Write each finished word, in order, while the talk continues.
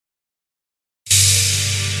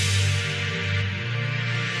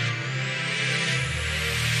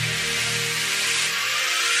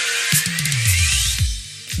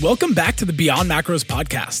Welcome back to the Beyond Macros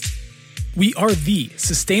podcast. We are the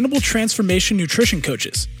Sustainable Transformation Nutrition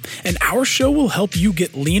Coaches, and our show will help you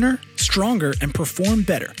get leaner, stronger, and perform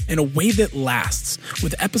better in a way that lasts,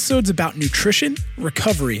 with episodes about nutrition,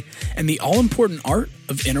 recovery, and the all-important art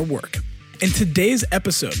of inner work. In today's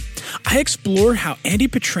episode, I explore how Andy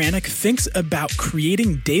Petranek thinks about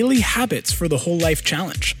creating daily habits for the Whole Life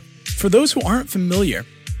Challenge. For those who aren't familiar,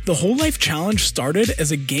 the Whole Life Challenge started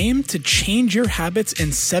as a game to change your habits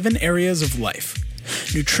in 7 areas of life: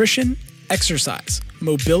 nutrition, exercise,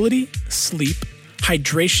 mobility, sleep,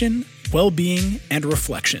 hydration, well-being, and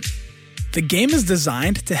reflection. The game is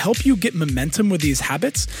designed to help you get momentum with these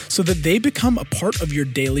habits so that they become a part of your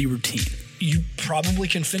daily routine. You probably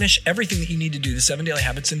can finish everything that you need to do, the 7 daily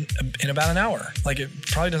habits, in about an hour. Like, it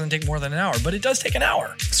probably doesn't take more than an hour, but it does take an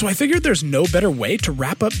hour. So I figured there's no better way to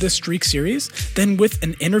wrap up this streak series than with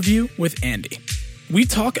an interview with Andy. We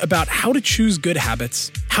talk about how to choose good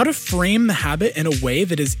habits, how to frame the habit in a way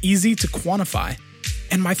that is easy to quantify,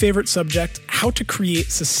 and my favorite subject, how to create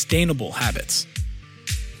sustainable habits.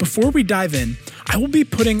 Before we dive in, I will be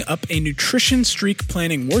putting up a nutrition streak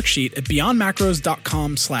planning worksheet at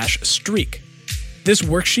beyondmacros.com/streak. This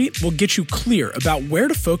worksheet will get you clear about where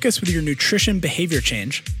to focus with your nutrition behavior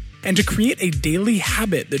change and to create a daily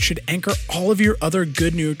habit that should anchor all of your other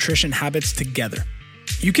good nutrition habits together.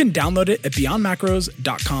 You can download it at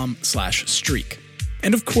beyondmacros.com/streak.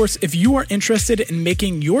 And of course, if you are interested in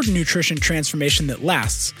making your nutrition transformation that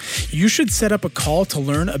lasts, you should set up a call to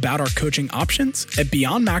learn about our coaching options at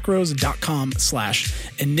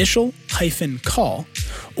beyondmacros.com/initial-call,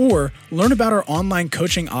 or learn about our online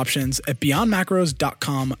coaching options at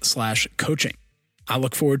beyondmacros.com/coaching. I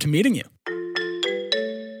look forward to meeting you.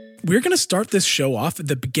 We're going to start this show off at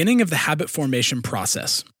the beginning of the habit formation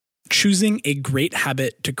process, choosing a great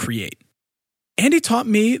habit to create. Andy taught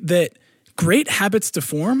me that great habits to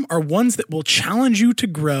form are ones that will challenge you to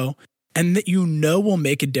grow and that you know will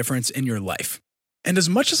make a difference in your life. And as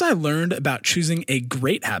much as I learned about choosing a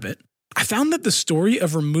great habit, I found that the story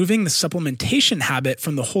of removing the supplementation habit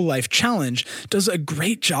from the Whole Life Challenge does a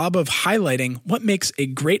great job of highlighting what makes a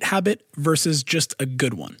great habit versus just a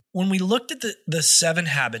good one. When we looked at the 7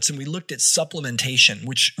 habits and we looked at supplementation,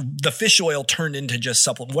 which the fish oil turned into just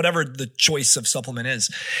supplement, whatever the choice of supplement is,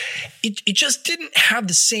 it just didn't have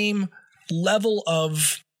the same level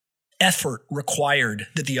of effort required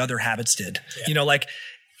that the other habits did. Yeah. You know, like,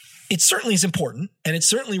 it certainly is important and it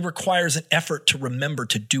certainly requires an effort to remember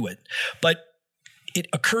to do it, but it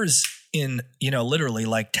occurs in, literally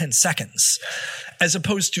like 10 seconds, as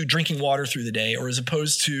opposed to drinking water through the day, or as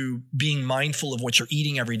opposed to being mindful of what you're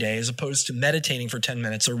eating every day, as opposed to meditating for 10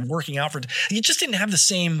 minutes or working out it just didn't have the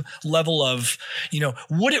same level of,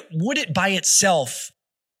 would it by itself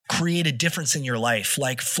create a difference in your life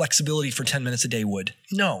like flexibility for 10 minutes a day would?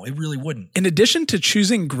 No, it really wouldn't. In addition to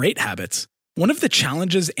choosing great habits, one of the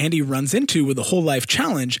challenges Andy runs into with the Whole Life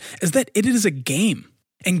Challenge is that it is a game,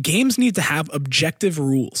 and games need to have objective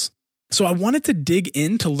rules. So I wanted to dig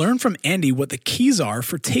in to learn from Andy what the keys are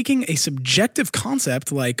for taking a subjective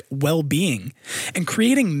concept like well-being and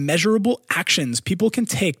creating measurable actions people can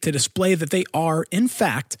take to display that they are, in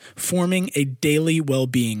fact, forming a daily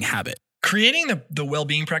well-being habit. Creating the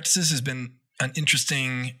well-being practices has been an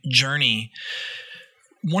interesting journey.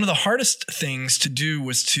 One of the hardest things to do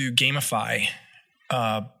was to gamify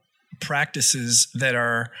practices that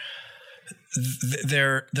are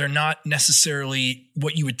they're not necessarily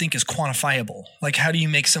what you would think is quantifiable. Like, how do you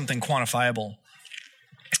make something quantifiable?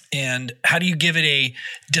 And how do you give it a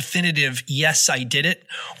definitive yes, I did it,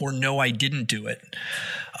 or no, I didn't do it?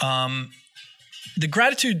 The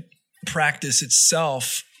gratitude practice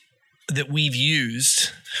itself that we've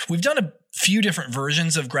done a few different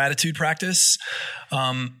versions of gratitude practice.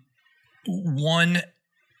 The one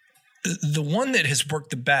that has worked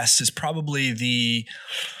the best is probably the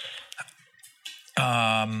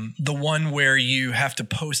one where you have to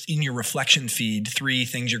post in your reflection feed 3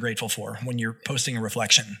 things you're grateful for when you're posting a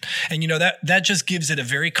reflection. And that just gives it a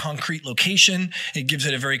very concrete location. It gives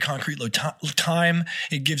it a very concrete time.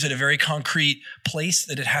 It gives it a very concrete place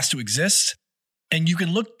that it has to exist. And you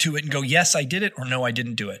can look to it and go, yes, I did it, or no, I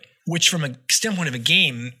didn't do it, which from a standpoint of a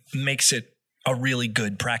game makes it a really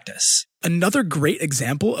good practice. Another great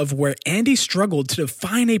example of where Andy struggled to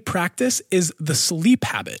define a practice is the sleep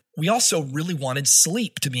habit. We also really wanted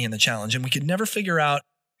sleep to be in the challenge, and we could never figure out,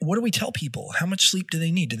 what do we tell people? How much sleep do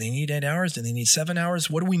they need? Do they need 8 hours? Do they need 7 hours?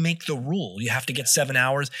 What do we make the rule? You have to get 7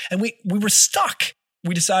 hours. And we were stuck.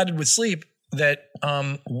 We decided with sleep that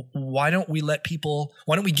why don't we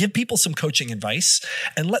give people some coaching advice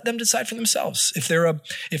and let them decide for themselves? If they're a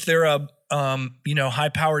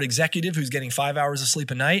high-powered executive who's getting 5 hours of sleep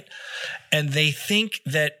a night, and they think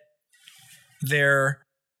that their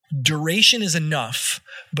duration is enough,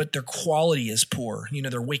 but their quality is poor.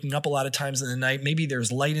 They're waking up a lot of times in the night. Maybe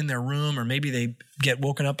there's light in their room, or maybe they get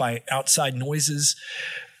woken up by outside noises.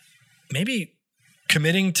 Maybe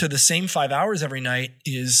committing to the same 5 hours every night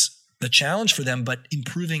is the challenge for them, but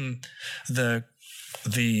improving the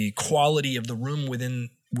quality of the room within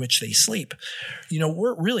which they sleep.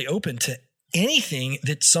 We're really open to anything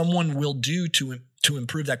that someone will do to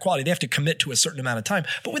improve that quality. They have to commit to a certain amount of time,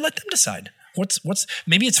 but we let them decide.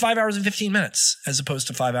 Maybe it's 5 hours and 15 minutes as opposed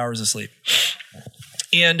to 5 hours of sleep.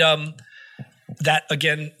 And that,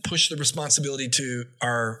 again, push the responsibility to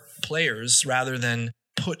our players rather than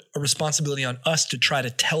put a responsibility on us to try to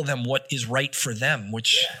tell them what is right for them,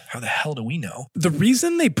 which how the hell do we know? The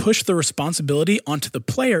reason they push the responsibility onto the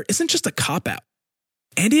player isn't just a cop-out.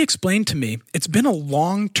 Andy explained to me it's been a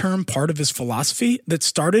long-term part of his philosophy that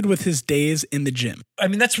started with his days in the gym. I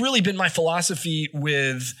mean, that's really been my philosophy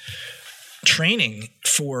with training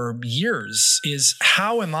for years, is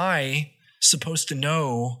how am I supposed to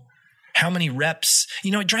know how many reps?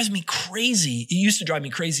 It drives me crazy. It used to drive me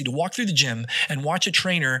crazy to walk through the gym and watch a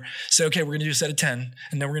trainer say, okay, we're going to do a set of 10,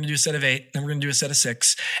 and then we're going to do a set of 8, then we're going to do a set of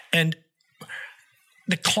 6. And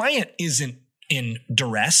the client isn't in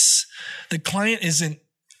duress. The client isn't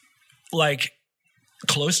like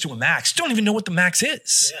close to a max. Don't even know what the max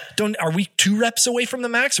is. Yeah. Are we 2 reps away from the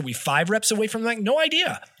max? Are we 5 reps away from the max? No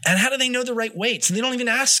idea. And how do they know the right weights? And they don't even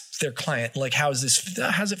ask their client, like, how's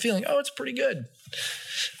it feeling? Oh, it's pretty good.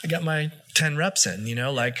 I got my 10 reps in,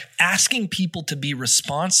 like asking people to be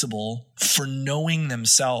responsible for knowing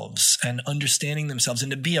themselves and understanding themselves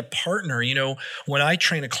and to be a partner. When I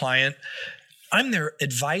train a client, I'm their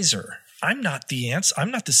advisor. I'm not the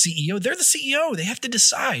CEO. They're the CEO. They have to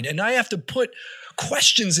decide. And I have to put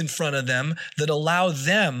questions in front of them that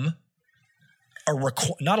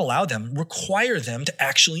require them to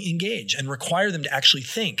actually engage and require them to actually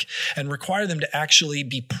think and require them to actually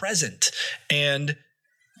be present and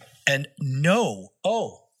know,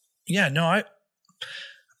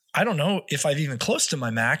 I don't know if I'm even close to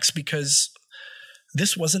my max because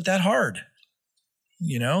this wasn't that hard.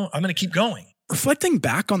 I'm going to keep going. Reflecting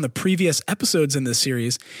back on the previous episodes in this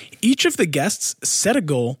series, each of the guests set a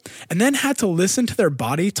goal and then had to listen to their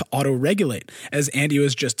body to auto-regulate, as Andy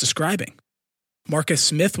was just describing. Marcus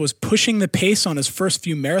Smith was pushing the pace on his first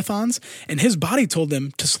few marathons, and his body told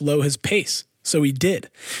him to slow his pace. So he did.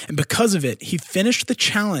 And because of it, he finished the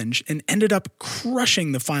challenge and ended up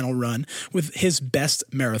crushing the final run with his best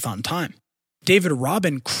marathon time. David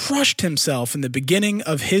Robin crushed himself in the beginning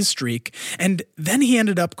of his streak, and then he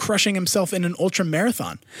ended up crushing himself in an ultra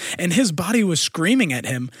marathon. And his body was screaming at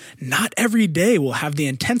him, not every day will have the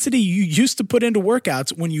intensity you used to put into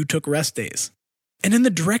workouts when you took rest days. And in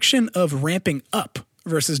the direction of ramping up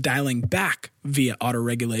versus dialing back via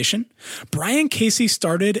autoregulation, Brian Casey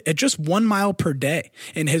started at just 1 mile per day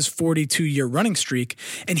in his 42-year running streak,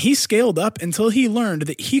 and he scaled up until he learned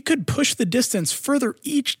that he could push the distance further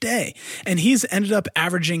each day, and he's ended up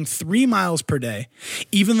averaging 3 miles per day,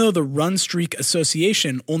 even though the Run Streak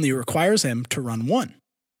Association only requires him to run 1.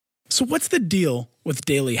 So what's the deal with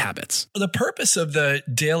daily habits? The purpose of the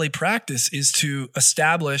daily practice is to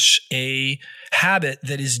establish a habit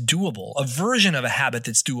that is doable, a version of a habit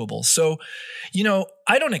that's doable. So,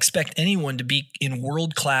 I don't expect anyone to be in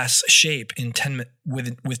world-class shape in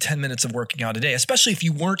with 10 minutes of working out a day, especially if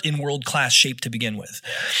you weren't in world-class shape to begin with.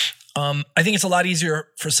 I think it's a lot easier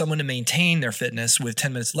for someone to maintain their fitness with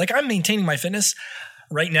 10 minutes. Like I'm maintaining my fitness.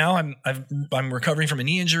 Right now, I'm recovering from a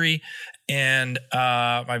knee injury, and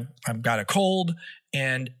I've got a cold.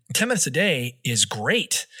 And 10 minutes a day is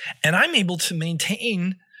great, and I'm able to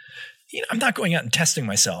maintain. I'm not going out and testing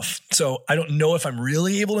myself, so I don't know if I'm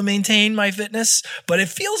really able to maintain my fitness. But it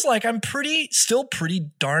feels like I'm still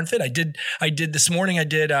pretty darn fit. I did this morning. I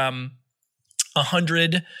did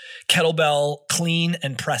 100 kettlebell clean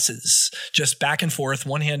and presses, just back and forth,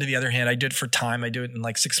 one hand to the other hand. I did it for time. I do it in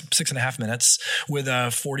like six and a half minutes with a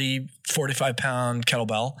 45 pound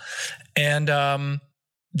kettlebell. And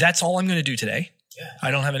that's all I'm going to do today. Yeah.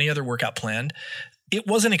 I don't have any other workout planned. It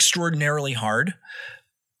wasn't extraordinarily hard.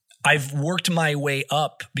 I've worked my way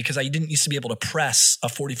up because I didn't used to be able to press a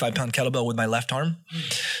 45 pound kettlebell with my left arm.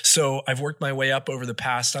 So I've worked my way up over the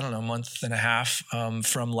past, month and a half,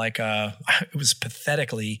 from it was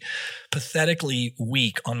pathetically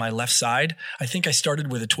weak on my left side. I think I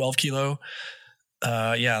started with a 12 kilo,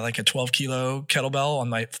 like a 12 kilo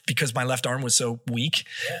kettlebell because my left arm was so weak.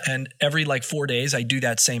 Yeah. And every 4 days I do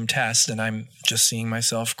that same test, and I'm just seeing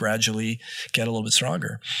myself gradually get a little bit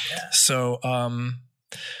stronger. Yeah. So,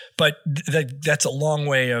 But that's a long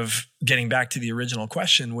way of getting back to the original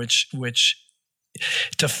question, which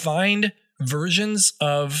to find versions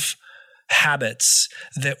of habits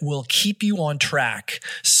that will keep you on track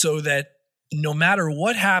so that no matter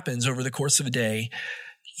what happens over the course of a day,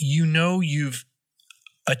 you've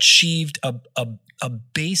achieved a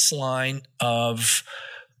baseline of,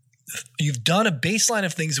 you've done a baseline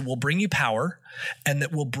of things that will bring you power and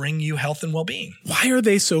that will bring you health and well-being. Why are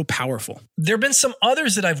they so powerful? There have been some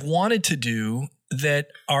others that I've wanted to do that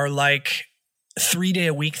are like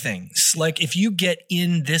 3-day-a-week things. Like if you get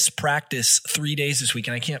in this practice 3 days this week,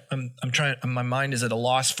 and I'm trying, my mind is at a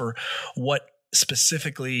loss for what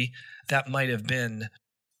specifically that might have been.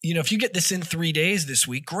 If you get this in 3 days this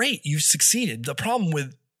week, great, you've succeeded. The problem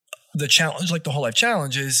with the challenge, like the Whole Life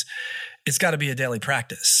Challenge, is it's got to be a daily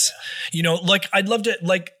practice. Like I'd love to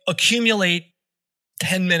accumulate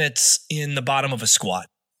 10 minutes in the bottom of a squat.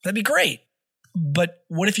 That'd be great. But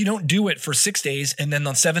what if you don't do it for 6 days and then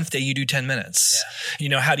on 7th day you do 10 minutes?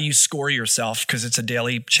 Yeah. How do you score yourself? Because it's a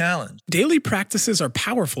daily challenge. Daily practices are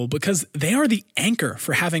powerful because they are the anchor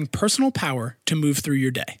for having personal power to move through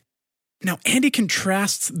your day. Now, Andy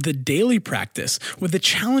contrasts the daily practice with the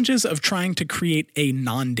challenges of trying to create a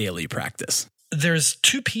non-daily practice. There's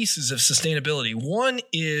two pieces of sustainability. One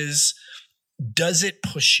is, does it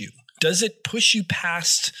push you? Does it push you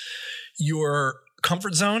past your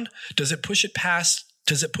comfort zone? Does it push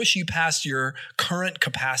you past your current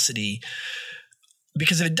capacity?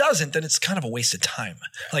 Because if it doesn't, then it's kind of a waste of time.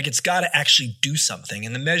 Like it's got to actually do something.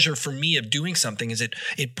 And the measure for me of doing something is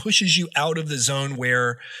it pushes you out of the zone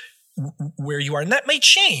where you are. And that may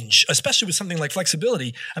change, especially with something like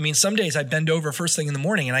flexibility. I mean, some days I bend over first thing in the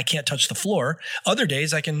morning and I can't touch the floor. Other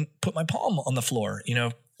days I can put my palm on the floor,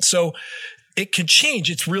 So it can change.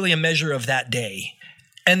 It's really a measure of that day.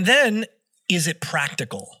 And then, is it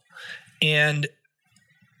practical? And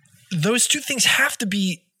those two things have to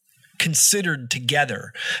be considered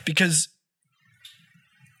together because,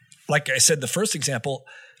 like I said, the first example,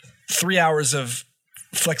 3 hours of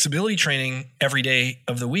flexibility training every day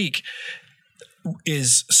of the week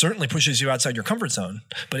certainly pushes you outside your comfort zone,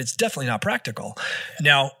 but it's definitely not practical.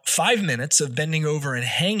 Now, 5 minutes of bending over and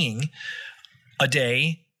hanging a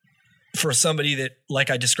day for somebody that, like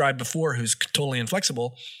I described before, who's totally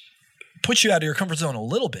inflexible, puts you out of your comfort zone a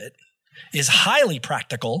little bit, is highly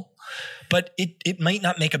practical, but it might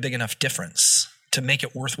not make a big enough difference to make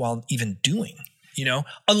it worthwhile even doing,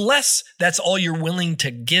 unless that's all you're willing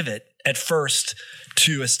to give it at first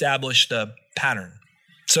to establish the pattern.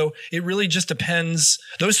 So it really just depends.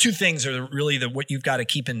 Those two things are really what you've got to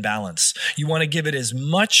keep in balance. You want to give it as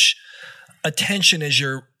much attention as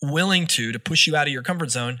you're willing to push you out of your comfort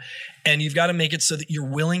zone. And you've got to make it so that you're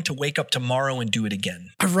willing to wake up tomorrow and do it again.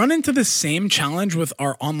 I've run into the same challenge with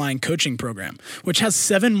our online coaching program, which has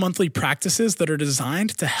 7 monthly practices that are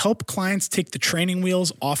designed to help clients take the training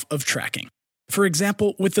wheels off of tracking. For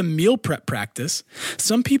example, with the meal prep practice,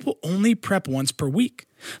 some people only prep once per week.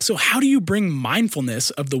 So how do you bring mindfulness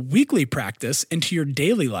of the weekly practice into your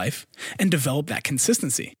daily life and develop that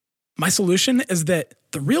consistency? My solution is that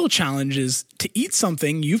the real challenge is to eat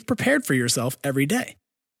something you've prepared for yourself every day.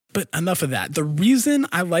 But enough of that. The reason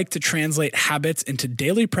I like to translate habits into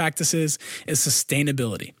daily practices is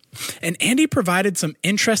sustainability. And Andy provided some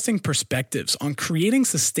interesting perspectives on creating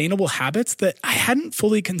sustainable habits that I hadn't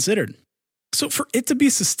fully considered. So for it to be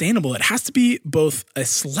sustainable, it has to be both a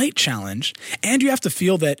slight challenge and you have to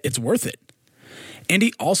feel that it's worth it.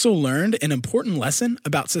 Andy also learned an important lesson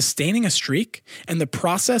about sustaining a streak and the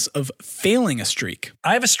process of failing a streak.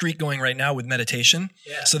 I have a streak going right now with meditation.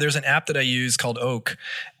 Yeah. So there's an app that I use called Oak,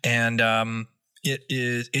 and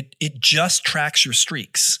it just tracks your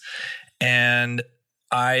streaks. And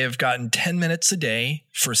I have gotten 10 minutes a day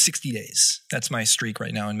for 60 days. That's my streak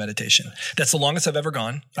right now in meditation. That's the longest I've ever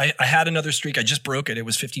gone. I had another streak. I just broke it. It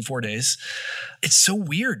was 54 days. It's so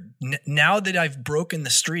weird. Now that I've broken the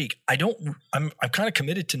streak, I'm kind of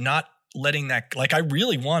committed to not letting that, I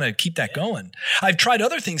really want to keep that going. I've tried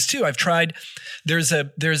other things too. There's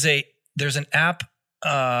an app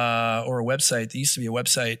or a website. There used to be a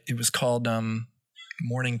website. It was called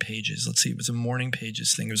Morning Pages. Let's see. It was a Morning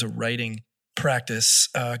Pages thing. It was a writing practice.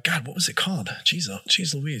 God, what was it called?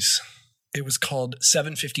 Jeez Louise. It was called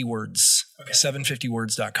 750 Words, okay.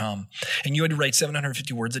 750words.com. And you had to write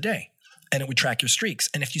 750 words a day and it would track your streaks.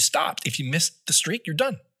 And if you missed the streak, you're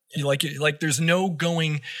done. You there's no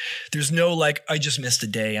I just missed a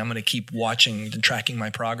day. I'm going to keep watching and tracking my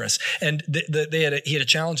progress. And he had a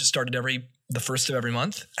challenge that started the first of every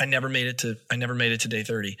month. I never made it to day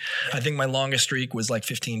 30. I think my longest streak was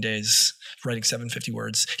 15 days writing 750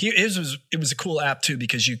 words. It was a cool app too,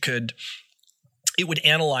 because you could it would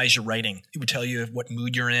analyze your writing. It would tell you what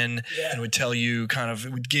mood you're in. And it would tell you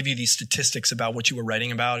it would give you these statistics about what you were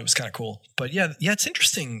writing about. It was kind of cool. But yeah, it's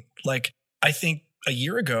interesting. Like, I think a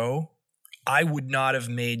year ago, I would not have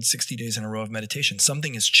made 60 days in a row of meditation.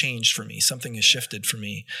 Something has changed for me. Something has shifted for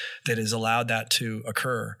me that has allowed that to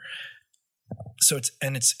occur. So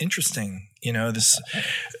it's interesting,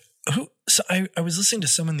 So I was listening to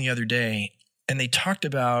someone the other day, and they talked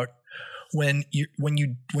about when you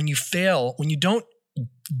fail, when you don't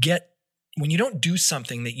do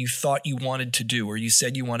something that you thought you wanted to do, or you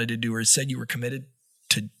said you wanted to do, or said you were committed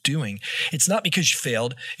to doing, it's not because you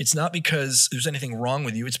failed. It's not because there's anything wrong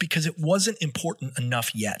with you. It's because it wasn't important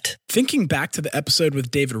enough yet. Thinking back to the episode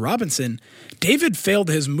with David Robinson, David failed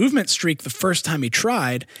his movement streak the first time he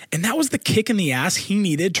tried, and that was the kick in the ass he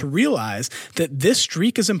needed to realize that this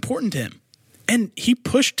streak is important to him. And he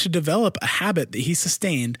pushed to develop a habit that he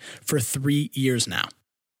sustained for 3 years now.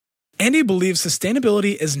 Andy believes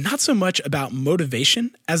sustainability is not so much about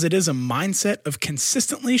motivation as it is a mindset of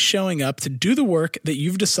consistently showing up to do the work that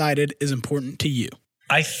you've decided is important to you.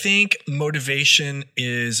 I think motivation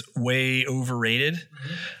is way overrated.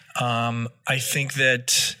 I think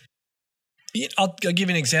that I'll give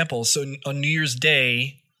you an example. So on New Year's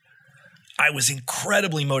Day, I was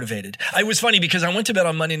incredibly motivated. It was funny because I went to bed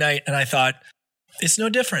on Monday night and I thought, it's no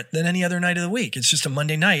different than any other night of the week. It's just a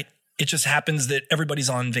Monday night. It just happens that everybody's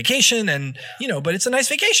on vacation and, but it's a nice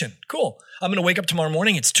vacation. Cool. I'm going to wake up tomorrow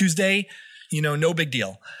morning. It's Tuesday, no big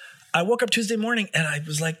deal. I woke up Tuesday morning and I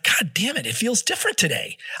was like, God damn it. It feels different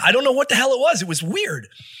today. I don't know what the hell it was. It was weird.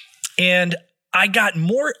 And I got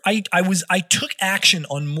more, I took action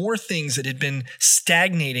on more things that had been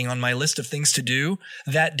stagnating on my list of things to do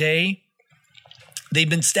that day. They'd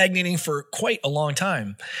been stagnating for quite a long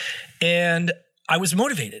time. And I was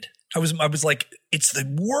motivated. I was like, it's the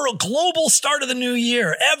global start of the new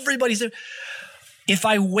year. Everybody's there. If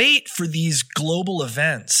I wait for these global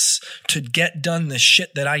events to get done the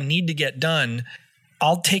shit that I need to get done,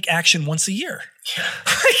 I'll take action once a year. Yeah.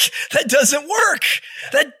 That doesn't work.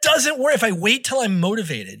 That doesn't work if I wait till I'm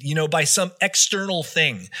motivated, by some external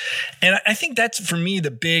thing. And I think that's, for me,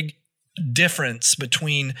 the big difference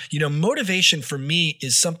between, motivation for me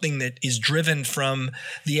is something that is driven from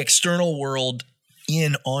the external world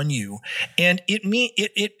in on you. And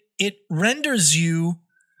it renders you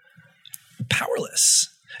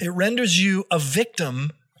powerless. It renders you a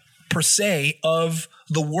victim per se of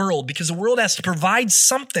the world, because the world has to provide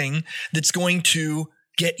something that's going to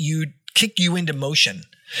kick you into motion.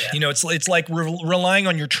 Yeah. It's like relying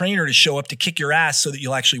on your trainer to show up to kick your ass so that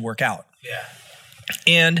you'll actually work out. Yeah.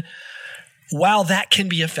 And while that can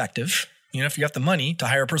be effective, if you have the money to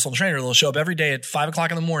hire a personal trainer, they'll show up every day at 5:00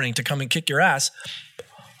 in the morning to come and kick your ass.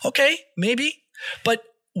 Okay, maybe. But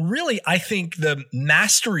really, I think the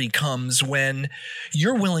mastery comes when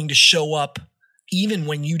you're willing to show up even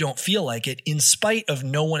when you don't feel like it, in spite of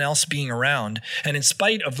no one else being around and in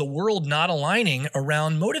spite of the world not aligning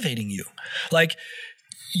around motivating you. Like,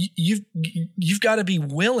 you've got to be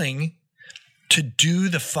willing to do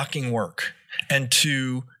the fucking work and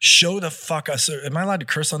to show the fuck us. Am I allowed to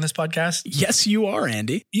curse on this podcast? Yes, you are,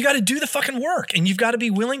 Andy. You got to do the fucking work, and you've got to be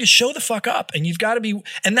willing to show the fuck up, and you've got to be,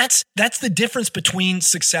 and that's the difference between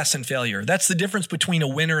success and failure. That's the difference between a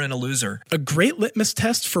winner and a loser. A great litmus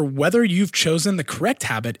test for whether you've chosen the correct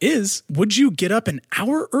habit is, would you get up an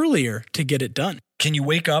hour earlier to get it done? Can you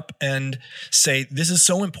wake up and say, this is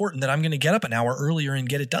so important that I'm going to get up an hour earlier and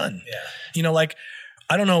get it done? Yeah.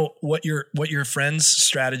 I don't know what your friend's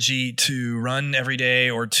strategy to run every day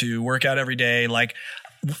or to work out every day. Like,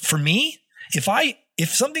 for me, if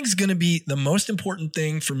something's going to be the most important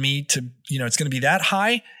thing for me to, it's going to be that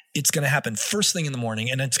high, it's going to happen first thing in the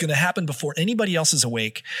morning, and it's going to happen before anybody else is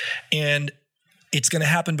awake. And it's going to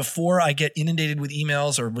happen before I get inundated with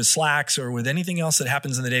emails or with Slacks or with anything else that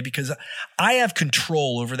happens in the day, because I have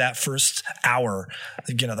control over that first hour,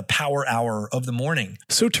 the power hour of the morning.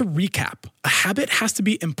 So to recap, a habit has to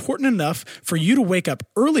be important enough for you to wake up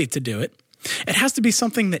early to do it. It has to be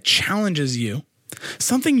something that challenges you,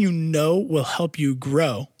 something will help you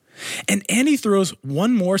grow. And Andy throws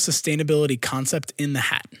one more sustainability concept in the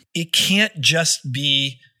hat. It can't just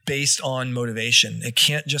be based on motivation. It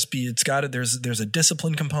can't just be, there's a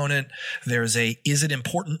discipline component. There's is it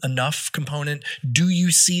important enough component? Do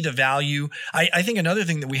you see the value? I think another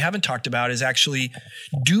thing that we haven't talked about is actually,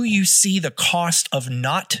 do you see the cost of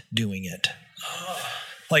not doing it?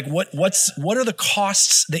 Like what are the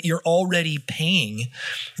costs that you're already paying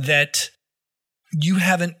that you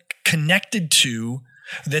haven't connected to,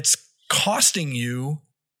 that's costing you?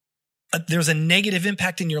 There's a negative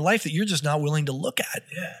impact in your life that you're just not willing to look at,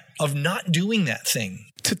 of not doing that thing.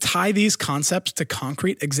 To tie these concepts to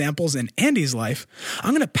concrete examples in Andy's life,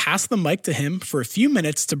 I'm going to pass the mic to him for a few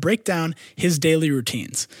minutes to break down his daily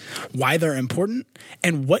routines, why they're important,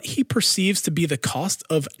 and what he perceives to be the cost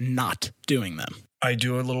of not doing them. I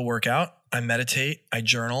do a little workout. I meditate. I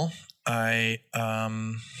journal. I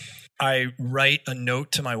write a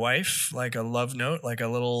note to my wife, like a love note, like a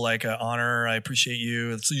little, like a honor. I appreciate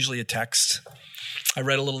you. It's usually a text. I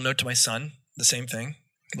write a little note to my son. The same thing.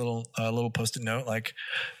 Little post-it note, like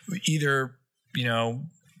either, you know,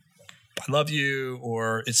 I love you,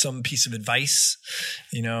 or it's some piece of advice,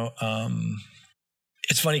 you know.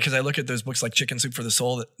 It's funny because I look at those books like Chicken Soup for the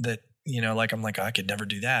Soul that you know, like I'm like, I could never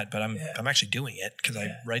do that, but I'm actually doing it because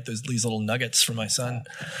I write these little nuggets for my son.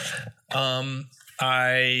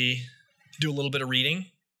 I do a little bit of reading.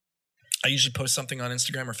 I usually post something on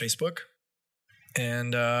Instagram or Facebook,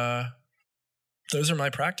 and those are my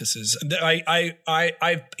practices.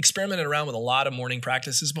 I've experimented around with a lot of morning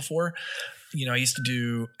practices before. You know, I used to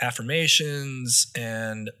do affirmations,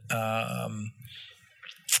 and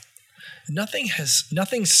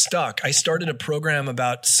nothing stuck. I started a program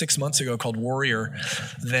about 6 months ago called Warrior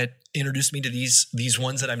that introduced me to these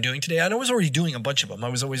ones that I'm doing today. And I was already doing a bunch of them. I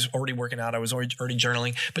was always already working out. I was already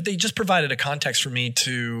journaling, but they just provided a context for me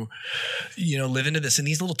to, you know, live into this. And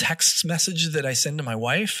these little text messages that I send to my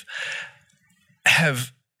wife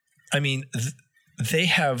they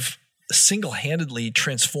have single-handedly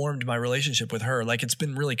transformed my relationship with her. Like, it's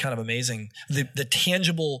been really kind of amazing. The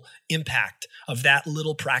tangible impact of that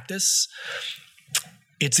little practice,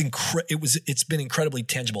 it's been incredibly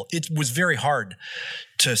tangible. It was very hard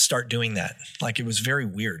to start doing that. Like, it was very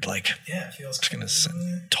weird. Like, it feels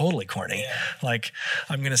totally corny. Yeah. Like,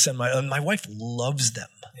 I'm going to send my wife loves them.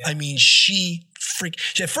 Yeah. I mean,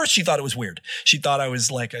 at first she thought it was weird. She thought I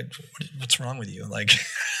was like, what's wrong with you? Like,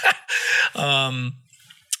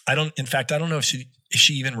 I don't know if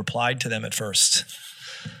she even replied to them at first.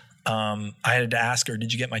 I had to ask her,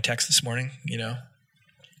 did you get my text this morning? You know?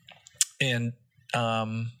 And,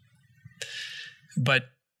 but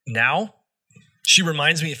now she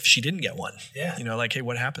reminds me if she didn't get one. Yeah. You know, like, hey,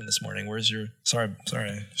 what happened this morning? Sorry,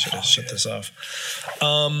 I should have shut this off.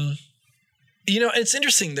 You know, it's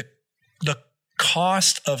interesting, the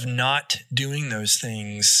cost of not doing those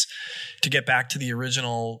things, to get back to the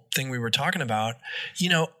original thing we were talking about, you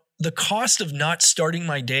know, the cost of not starting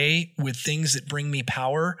my day with things that bring me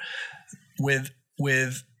power, with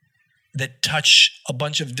that touch a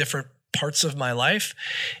bunch of different parts of my life,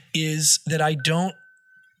 is that I don't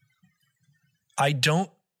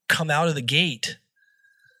come out of the gate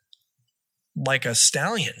like a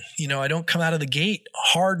stallion. You know, I don't come out of the gate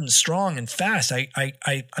hard and strong and fast.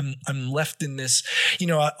 I'm left in this, you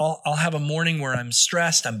know, I'll have a morning where I'm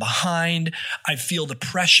stressed, I'm behind, I feel the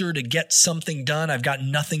pressure to get something done. I've got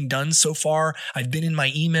nothing done so far. I've been in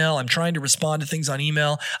my email. I'm trying to respond to things on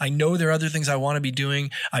email. I know there are other things I want to be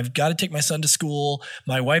doing. I've got to take my son to school.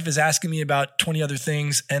 My wife is asking me about 20 other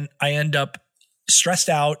things, and I end up stressed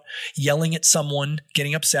out, yelling at someone,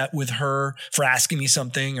 getting upset with her for asking me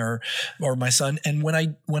something, or my son. And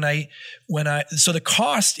so the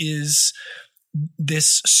cost is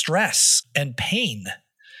this stress and pain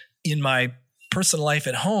in my personal life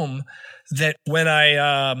at home, that when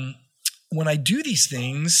I do these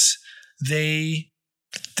things, they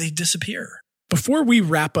disappear. Before we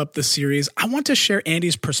wrap up the series, I want to share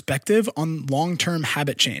Andy's perspective on long-term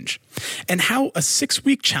habit change and how a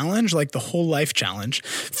 6-week challenge like the Whole Life Challenge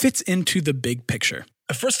fits into the big picture.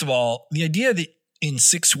 First of all, the idea that in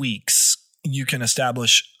 6 weeks you can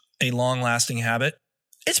establish a long-lasting habit,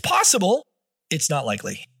 it's possible. It's not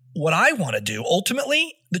likely. What I want to do,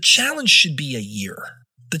 ultimately, the challenge should be a year.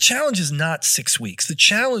 The challenge is not 6 weeks. The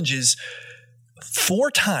challenge is 4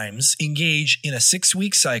 times engage in a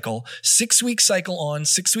 6-week cycle, 6-week cycle on,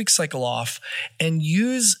 6-week cycle off, and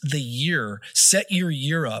use the year, set your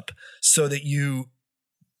year up so that you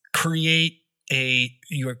create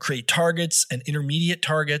targets and intermediate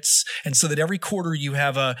targets. And so that every quarter you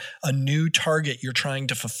have a new target you're trying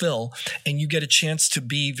to fulfill, and you get a chance to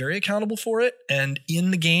be very accountable for it and in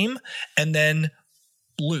the game, and then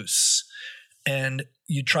loose. And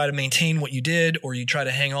you try to maintain what you did, or you try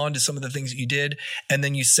to hang on to some of the things that you did, and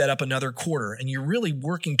then you set up another quarter, and you're really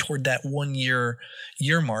working toward that 1 year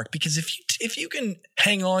mark. Because if you can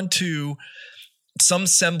hang on to some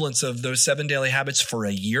semblance of those 7 daily habits for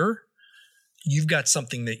a year, you've got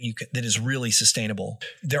something that that is really sustainable.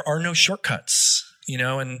 There are no shortcuts, you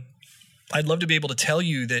know, and I'd love to be able to tell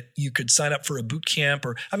you that you could sign up for a boot camp,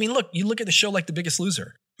 you look at the show like The Biggest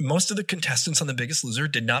Loser. Most of the contestants on The Biggest Loser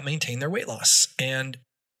did not maintain their weight loss. And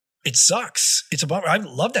it sucks. It's a bummer. I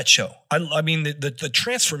love that show. I mean, the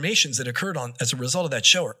transformations that occurred as a result of that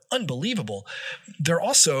show are unbelievable. They're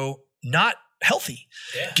also not healthy,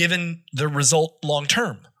 given the result long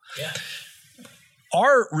term. Yeah.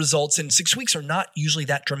 Our results in 6 weeks are not usually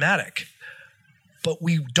that dramatic, but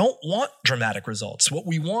we don't want dramatic results. What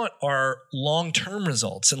we want are long-term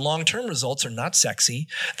results, and long-term results are not sexy.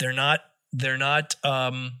 They're not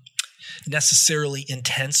necessarily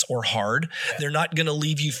intense or hard. Yeah. They're not going to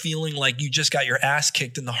leave you feeling like you just got your ass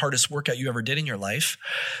kicked in the hardest workout you ever did in your life.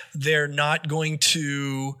 They're not going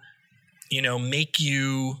to, make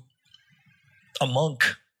you a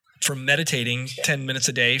monk from meditating 10 minutes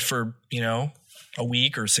a day for, a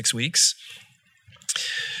week or 6 weeks.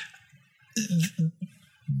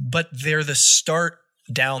 But they're the start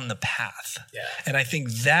down the path. Yeah. And I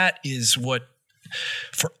think that is what,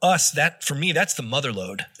 for me, that's the mother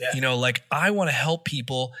lode. Yeah. I want to help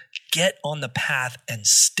people get on the path and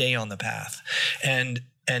stay on the path and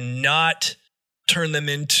not turn them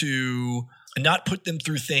not put them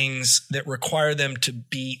through things that require them to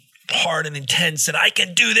be hard and intense and I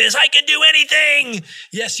can do this, I can do anything.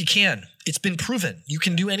 Yes, you can. It's been proven. You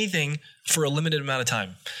can do anything for a limited amount of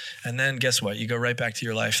time. And then guess what? You go right back to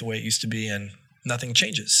your life the way it used to be and nothing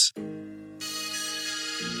changes.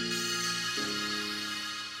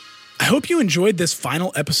 I hope you enjoyed this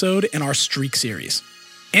final episode in our Streak series.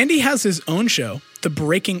 Andy has his own show, the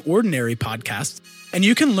Breaking Ordinary podcast, and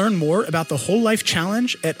you can learn more about the Whole Life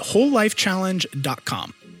Challenge at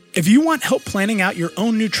wholelifechallenge.com. If you want help planning out your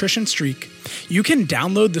own nutrition streak, you can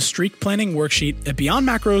download the streak planning worksheet at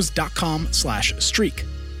beyondmacros.com/streak.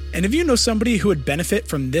 And if you know somebody who would benefit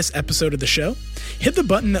from this episode of the show, hit the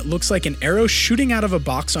button that looks like an arrow shooting out of a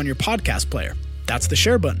box on your podcast player. That's the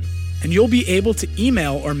share button. And you'll be able to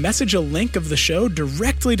email or message a link of the show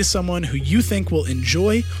directly to someone who you think will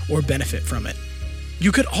enjoy or benefit from it.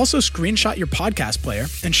 You could also screenshot your podcast player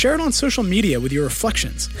and share it on social media with your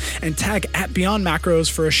reflections and tag @BeyondMacros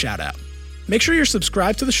for a shout out. Make sure you're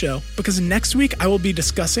subscribed to the show because next week I will be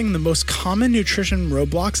discussing the most common nutrition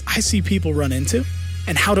roadblocks I see people run into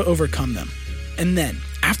and how to overcome them. And then,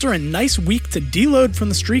 after a nice week to deload from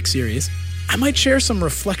the Streak series, I might share some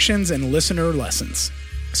reflections and listener lessons.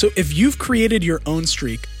 So if you've created your own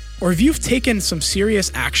streak, or if you've taken some serious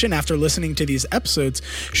action after listening to these episodes,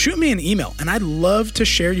 shoot me an email and I'd love to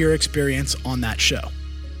share your experience on that show.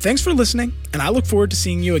 Thanks for listening, and I look forward to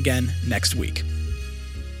seeing you again next week.